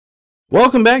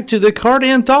Welcome back to the Card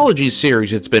Anthology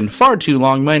series. It's been far too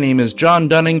long. My name is John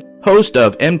Dunning, host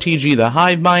of MTG The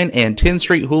Hive Mind and 10th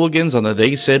Street Hooligans on the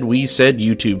They Said We Said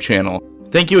YouTube channel.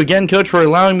 Thank you again, Coach, for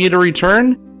allowing me to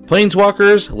return.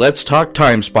 Planeswalkers, let's talk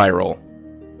Time Spiral.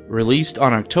 Released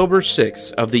on October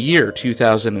 6th of the year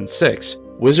 2006,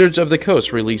 Wizards of the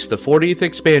Coast released the 40th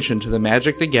expansion to the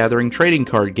Magic the Gathering trading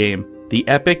card game, the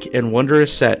epic and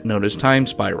wondrous set known as Time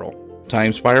Spiral.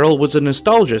 Time Spiral was a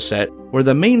nostalgia set where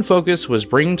the main focus was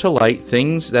bringing to light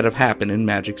things that have happened in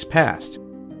Magic's past.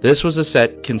 This was a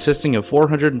set consisting of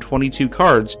 422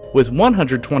 cards, with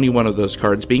 121 of those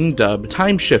cards being dubbed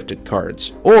time-shifted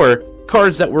cards, or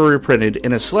cards that were reprinted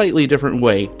in a slightly different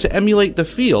way to emulate the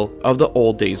feel of the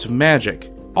old days of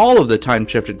Magic. All of the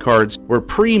time-shifted cards were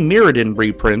pre-Mirrodin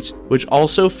reprints, which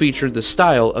also featured the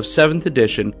style of 7th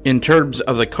edition in terms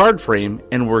of the card frame,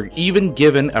 and were even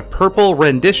given a purple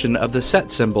rendition of the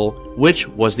set symbol, which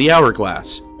was the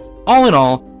hourglass. All in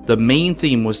all, the main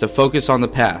theme was to focus on the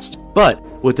past, but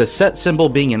with the set symbol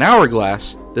being an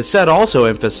hourglass, the set also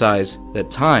emphasized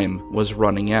that time was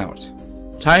running out.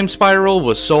 Time Spiral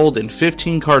was sold in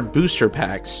 15-card booster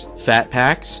packs, fat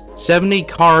packs,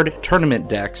 70-card tournament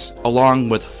decks, along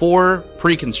with 4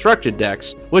 pre-constructed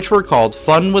decks, which were called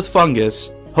Fun with Fungus,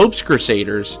 Hopes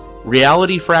Crusaders,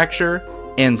 Reality Fracture,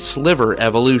 and Sliver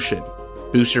Evolution.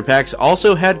 Booster packs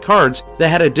also had cards that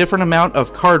had a different amount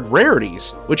of card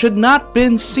rarities, which had not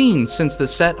been seen since the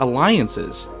set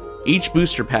alliances. Each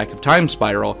booster pack of Time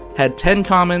Spiral had 10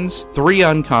 commons, 3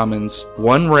 uncommons,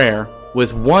 1 rare,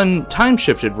 with 1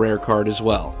 time-shifted rare card as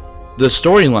well. The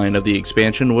storyline of the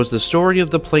expansion was the story of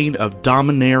the plane of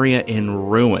Dominaria in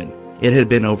ruin. It had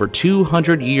been over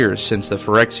 200 years since the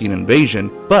Phyrexian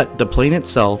invasion, but the plane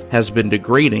itself has been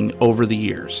degrading over the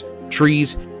years.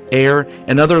 Trees, air,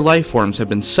 and other life forms have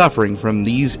been suffering from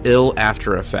these ill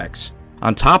after effects.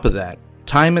 On top of that,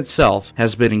 time itself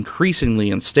has been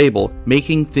increasingly unstable,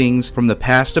 making things from the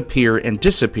past appear and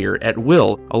disappear at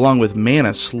will, along with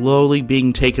mana slowly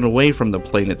being taken away from the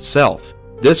plane itself.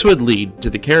 This would lead to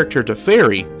the character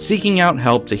Teferi seeking out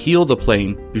help to heal the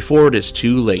plane before it is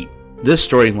too late. This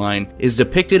storyline is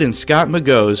depicted in Scott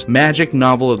McGo's Magic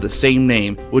novel of the same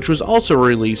name, which was also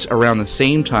released around the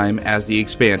same time as the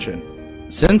expansion.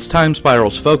 Since Time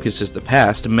Spiral's focus is the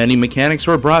past, many mechanics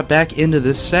were brought back into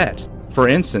this set. For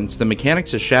instance, the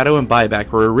mechanics of Shadow and Buyback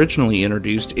were originally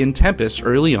introduced in Tempest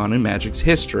early on in Magic's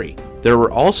history. There were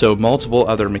also multiple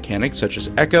other mechanics such as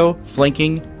Echo,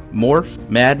 Flanking, Morph,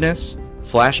 Madness,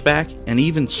 Flashback, and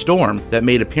even Storm that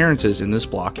made appearances in this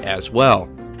block as well.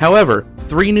 However,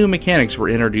 3 new mechanics were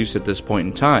introduced at this point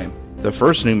in time. The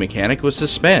first new mechanic was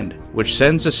Suspend, which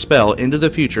sends a spell into the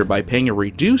future by paying a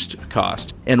reduced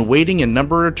cost and waiting a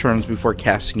number of turns before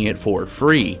casting it for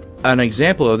free. An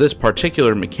example of this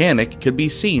particular mechanic could be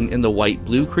seen in the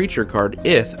white-blue creature card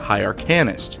Ith, High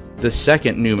Arcanist. The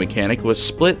second new mechanic was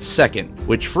Split Second,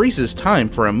 which freezes time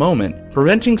for a moment,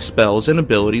 preventing spells and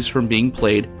abilities from being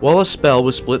played while a spell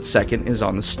with Split Second is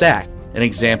on the stack. An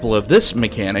example of this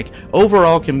mechanic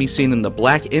overall can be seen in the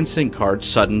black instant card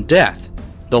Sudden Death.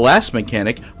 The last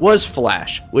mechanic was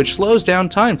Flash, which slows down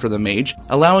time for the mage,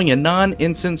 allowing a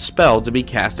non-instant spell to be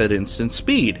cast at instant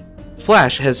speed.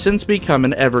 Flash has since become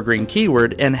an evergreen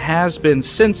keyword and has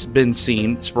since been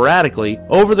seen sporadically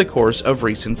over the course of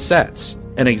recent sets.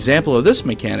 An example of this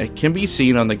mechanic can be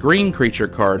seen on the green creature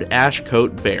card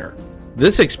Ashcoat Bear.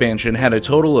 This expansion had a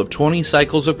total of 20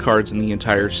 cycles of cards in the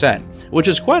entire set, which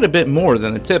is quite a bit more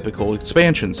than the typical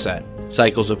expansion set.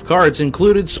 Cycles of cards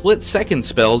included split-second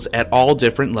spells at all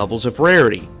different levels of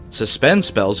rarity, suspend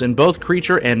spells in both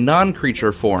creature and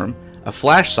non-creature form, a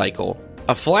flash cycle,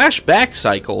 a flashback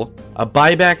cycle, a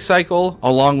buyback cycle,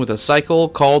 along with a cycle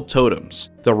called totems,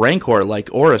 the Rancor-like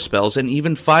aura spells, and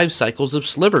even 5 cycles of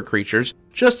sliver creatures,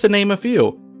 just to name a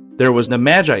few. There was the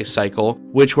Magi cycle,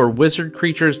 which were wizard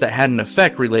creatures that had an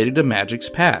effect related to Magic's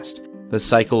past. The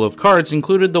cycle of cards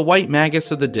included the White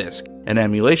Magus of the Disc, an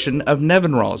emulation of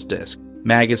Nevinral's Disc,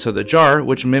 Magus of the Jar,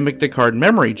 which mimicked the card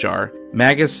Memory Jar,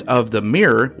 Magus of the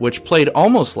Mirror, which played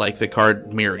almost like the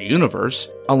card Mirror Universe,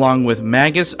 along with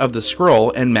Magus of the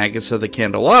Scroll and Magus of the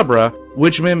Candelabra,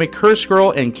 which mimic Curse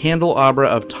Scroll and Candelabra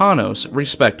of Tawnos,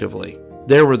 respectively.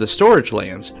 There were the Storage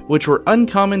Lands, which were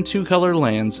uncommon 2-color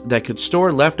lands that could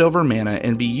store leftover mana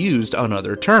and be used on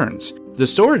other turns. The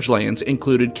Storage Lands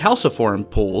included Calciform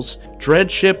Pools,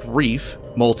 Dreadship Reef,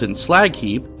 Molten Slag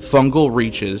Heap, Fungal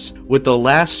Reaches, with the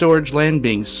last storage land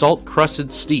being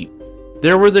Salt-Crusted Steep.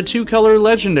 There were the 2-color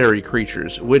legendary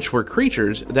creatures, which were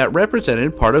creatures that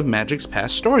represented part of Magic's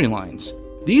past storylines.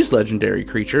 These legendary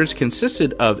creatures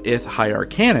consisted of Ith High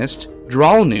Arcanist,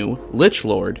 Dralnu,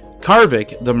 Lichlord,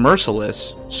 Karvik the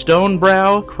Merciless,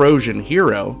 Stonebrow, Corrosion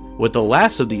Hero, with the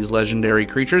last of these legendary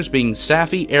creatures being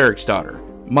Safi Eriksdottir,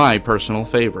 my personal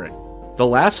favorite. The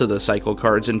last of the cycle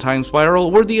cards in Time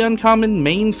Spiral were the uncommon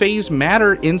main phase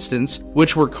Matter Instants,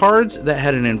 which were cards that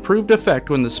had an improved effect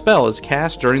when the spell is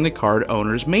cast during the card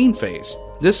owner's main phase.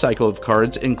 This cycle of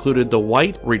cards included the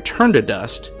white Return to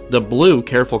Dust, the blue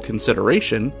Careful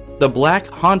Consideration, the black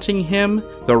Haunting Hymn,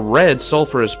 the red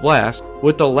Sulphurous Blast,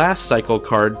 with the last cycle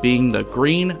card being the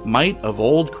green Might of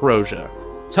Old Corrosia.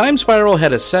 Time Spiral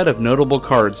had a set of notable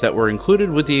cards that were included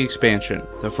with the expansion.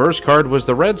 The first card was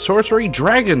the red sorcery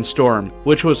Dragonstorm,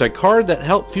 which was a card that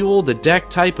helped fuel the deck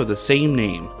type of the same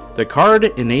name. The card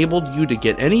enabled you to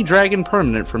get any dragon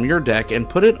permanent from your deck and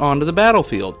put it onto the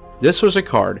battlefield. This was a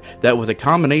card that, with a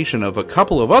combination of a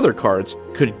couple of other cards,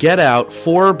 could get out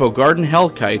 4 Bogarden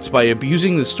Hellkites by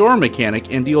abusing the storm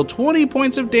mechanic and deal 20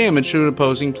 points of damage to an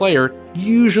opposing player,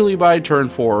 usually by turn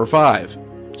 4 or 5.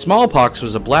 Smallpox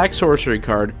was a black sorcery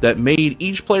card that made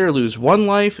each player lose 1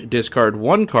 life, discard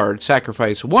 1 card,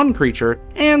 sacrifice 1 creature,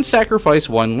 and sacrifice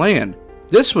 1 land.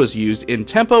 This was used in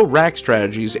tempo rack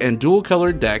strategies and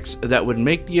dual-colored decks that would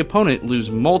make the opponent lose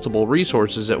multiple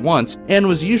resources at once, and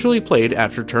was usually played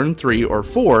after turn 3 or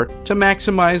 4 to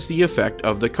maximize the effect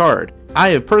of the card. I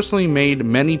have personally made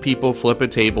many people flip a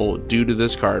table due to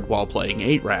this card while playing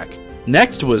 8-rack.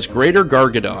 Next was Greater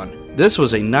Gargadon. This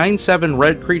was a 9/7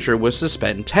 red creature with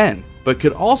Suspend 10, but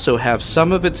could also have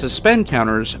some of its suspend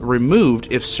counters removed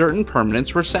if certain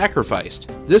permanents were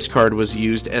sacrificed. This card was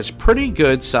used as pretty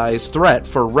good sized threat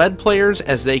for red players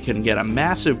as they can get a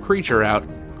massive creature out.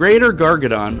 Greater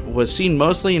Gargadon was seen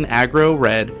mostly in aggro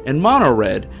red and mono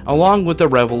red, along with the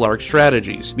Revelark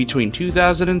strategies between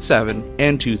 2007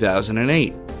 and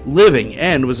 2008. Living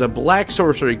End was a black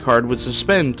sorcery card with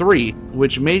Suspend 3,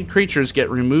 which made creatures get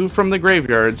removed from the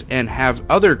graveyards and have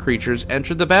other creatures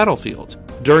enter the battlefield.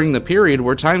 During the period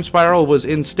where Time Spiral was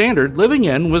in Standard, Living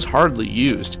End was hardly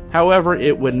used. However,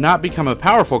 it would not become a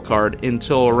powerful card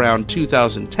until around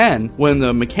 2010, when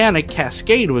the mechanic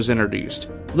Cascade was introduced.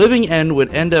 Living End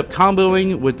would end up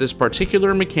comboing with this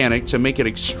particular mechanic to make it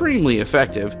extremely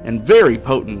effective and very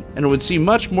potent, and would see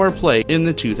much more play in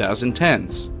the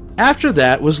 2010s. After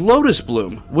that was Lotus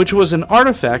Bloom, which was an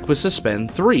artifact with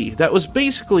Suspend 3 that was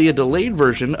basically a delayed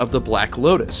version of the Black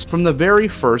Lotus from the very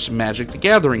first Magic the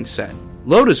Gathering set.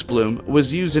 Lotus Bloom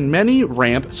was used in many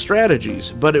ramp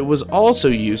strategies, but it was also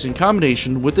used in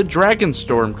combination with the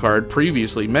Dragonstorm card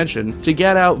previously mentioned to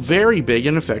get out very big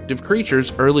and effective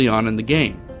creatures early on in the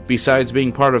game. Besides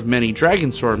being part of many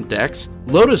Dragonstorm decks,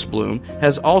 Lotus Bloom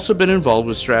has also been involved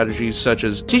with strategies such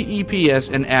as TEPS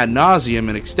and Ad Nauseam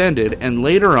in Extended, and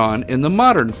later on in the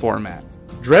modern format.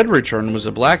 Dread Return was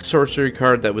a black sorcery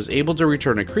card that was able to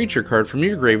return a creature card from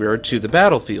your graveyard to the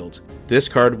battlefield. This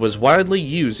card was widely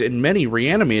used in many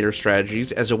Reanimator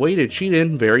strategies as a way to cheat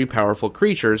in very powerful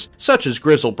creatures, such as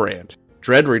Grizzlebrand.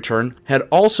 Dread Return had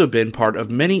also been part of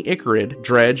many Icarid,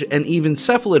 Dredge, and even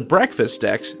Cephalid Breakfast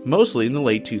decks, mostly in the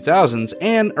late 2000s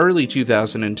and early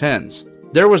 2010s.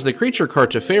 There was the creature card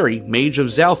Teferi, Mage of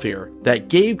Zhalfir, that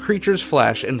gave creatures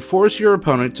flash and forced your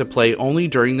opponent to play only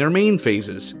during their main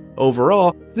phases.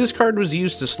 Overall, this card was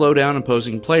used to slow down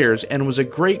opposing players and was a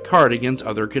great card against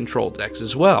other control decks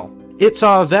as well. It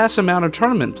saw a vast amount of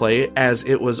tournament play, as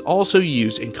it was also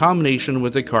used in combination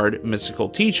with the card Mystical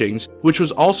Teachings, which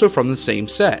was also from the same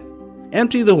set.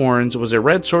 Empty the Warrens was a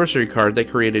red sorcery card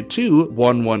that created 2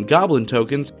 1/1 goblin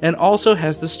tokens and also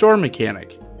has the storm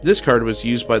mechanic. This card was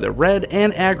used by the red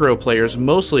and aggro players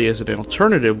mostly as an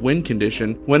alternative win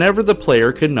condition whenever the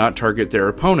player could not target their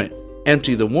opponent.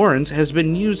 Empty the Warrens has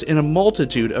been used in a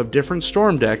multitude of different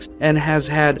Storm decks and has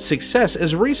had success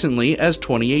as recently as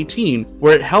 2018,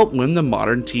 where it helped win the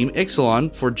modern Team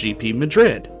Ixalan for GP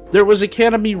Madrid. There was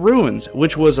Academy Ruins,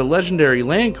 which was a legendary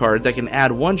land card that can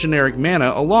add 1 generic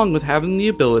mana along with having the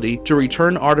ability to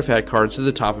return artifact cards to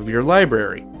the top of your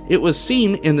library. It was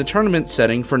seen in the tournament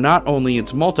setting for not only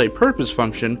its multi-purpose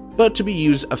function, but to be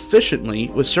used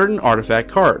efficiently with certain artifact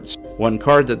cards. One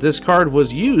card that this card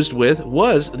was used with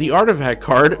was the artifact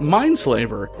card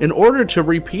Mindslaver, in order to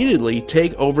repeatedly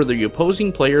take over the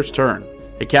opposing player's turn.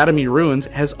 Academy Ruins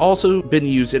has also been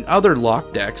used in other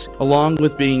lock decks, along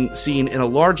with being seen in a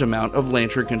large amount of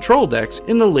Lantern control decks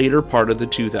in the later part of the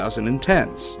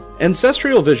 2010s.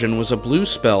 Ancestral Vision was a blue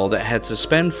spell that had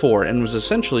Suspend 4 and was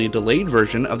essentially a delayed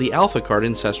version of the alpha card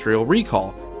Ancestral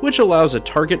Recall, which allows a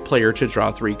target player to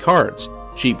draw 3 cards.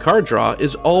 Cheap card draw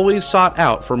is always sought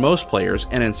out for most players,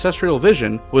 and Ancestral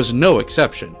Vision was no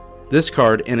exception. This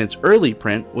card in its early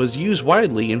print was used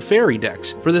widely in fairy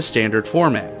decks for the standard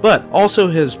format, but also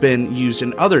has been used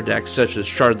in other decks such as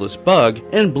Shardless Bug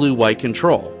and Blue-White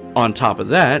Control. On top of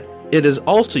that, it is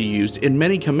also used in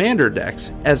many commander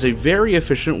decks as a very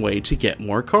efficient way to get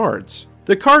more cards.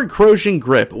 The card Corrosion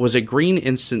Grip was a green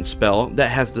instant spell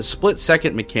that has the split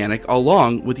second mechanic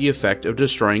along with the effect of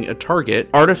destroying a target,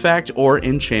 artifact, or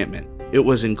enchantment. It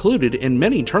was included in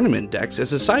many tournament decks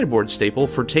as a sideboard staple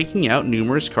for taking out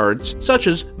numerous cards such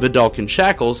as Vidalcan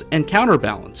Shackles and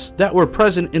Counterbalance that were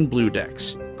present in blue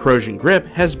decks. Corrosion Grip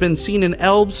has been seen in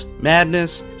Elves,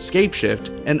 Madness,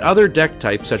 Scapeshift, and other deck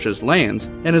types such as lands,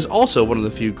 and is also one of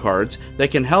the few cards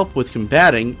that can help with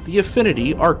combating the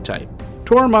Affinity archetype.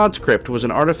 Tormod's Crypt was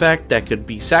an artifact that could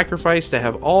be sacrificed to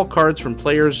have all cards from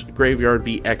players' graveyard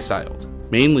be exiled.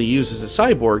 Mainly used as a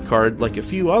sideboard card like a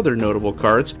few other notable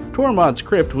cards, Tormod's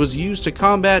Crypt was used to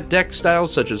combat deck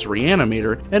styles such as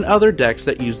Reanimator and other decks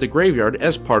that use the graveyard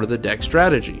as part of the deck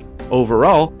strategy.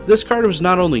 Overall, this card was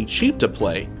not only cheap to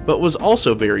play, but was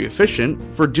also very efficient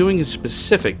for doing a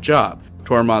specific job.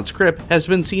 Tormod's Crypt has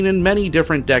been seen in many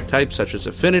different deck types such as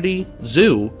Affinity,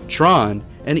 Zoo, Tron,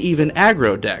 and even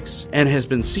aggro decks, and has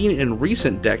been seen in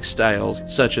recent deck styles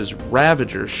such as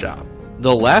Ravager's Shop.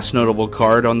 The last notable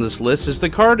card on this list is the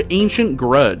card Ancient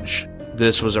Grudge.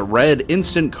 This was a red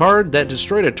instant card that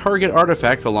destroyed a target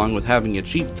artifact along with having a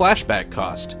cheap flashback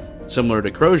cost. Similar to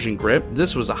Corrosion Grip,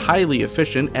 this was highly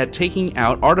efficient at taking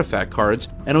out artifact cards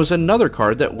and was another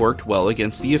card that worked well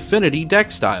against the Affinity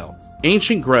deck style.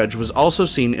 Ancient Grudge was also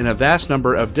seen in a vast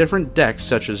number of different decks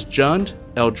such as Jund,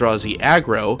 Eldrazi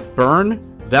Aggro, Burn,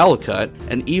 Valakut,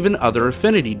 and even other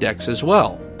Affinity decks as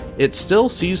well. It still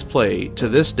sees play to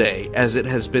this day as it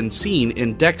has been seen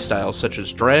in deck styles such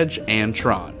as Dredge and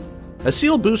Tron. A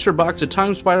sealed booster box of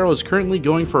Time Spiral is currently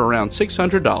going for around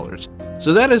 $600.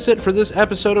 So that is it for this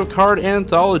episode of Card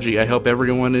Anthology. I hope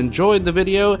everyone enjoyed the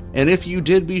video, and if you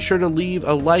did, be sure to leave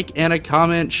a like and a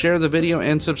comment, share the video,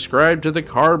 and subscribe to the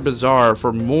Card Bazaar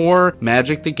for more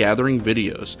Magic the Gathering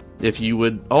videos. If you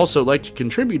would also like to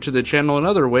contribute to the channel in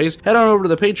other ways, head on over to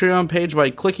the Patreon page by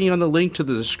clicking on the link to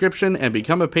the description and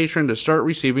become a patron to start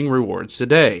receiving rewards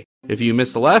today. If you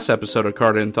missed the last episode of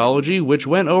Card Anthology, which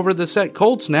went over the set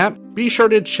Cold Snap, be sure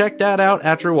to check that out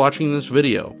after watching this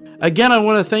video. Again, I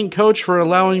want to thank Coach for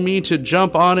allowing me to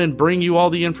jump on and bring you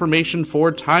all the information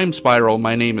for Time Spiral.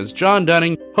 My name is John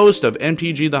Dunning, host of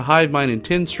MTG The Hive Mind and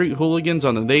 10th Street Hooligans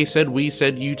on the They Said We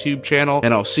Said YouTube channel,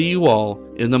 and I'll see you all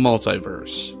in the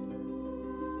multiverse.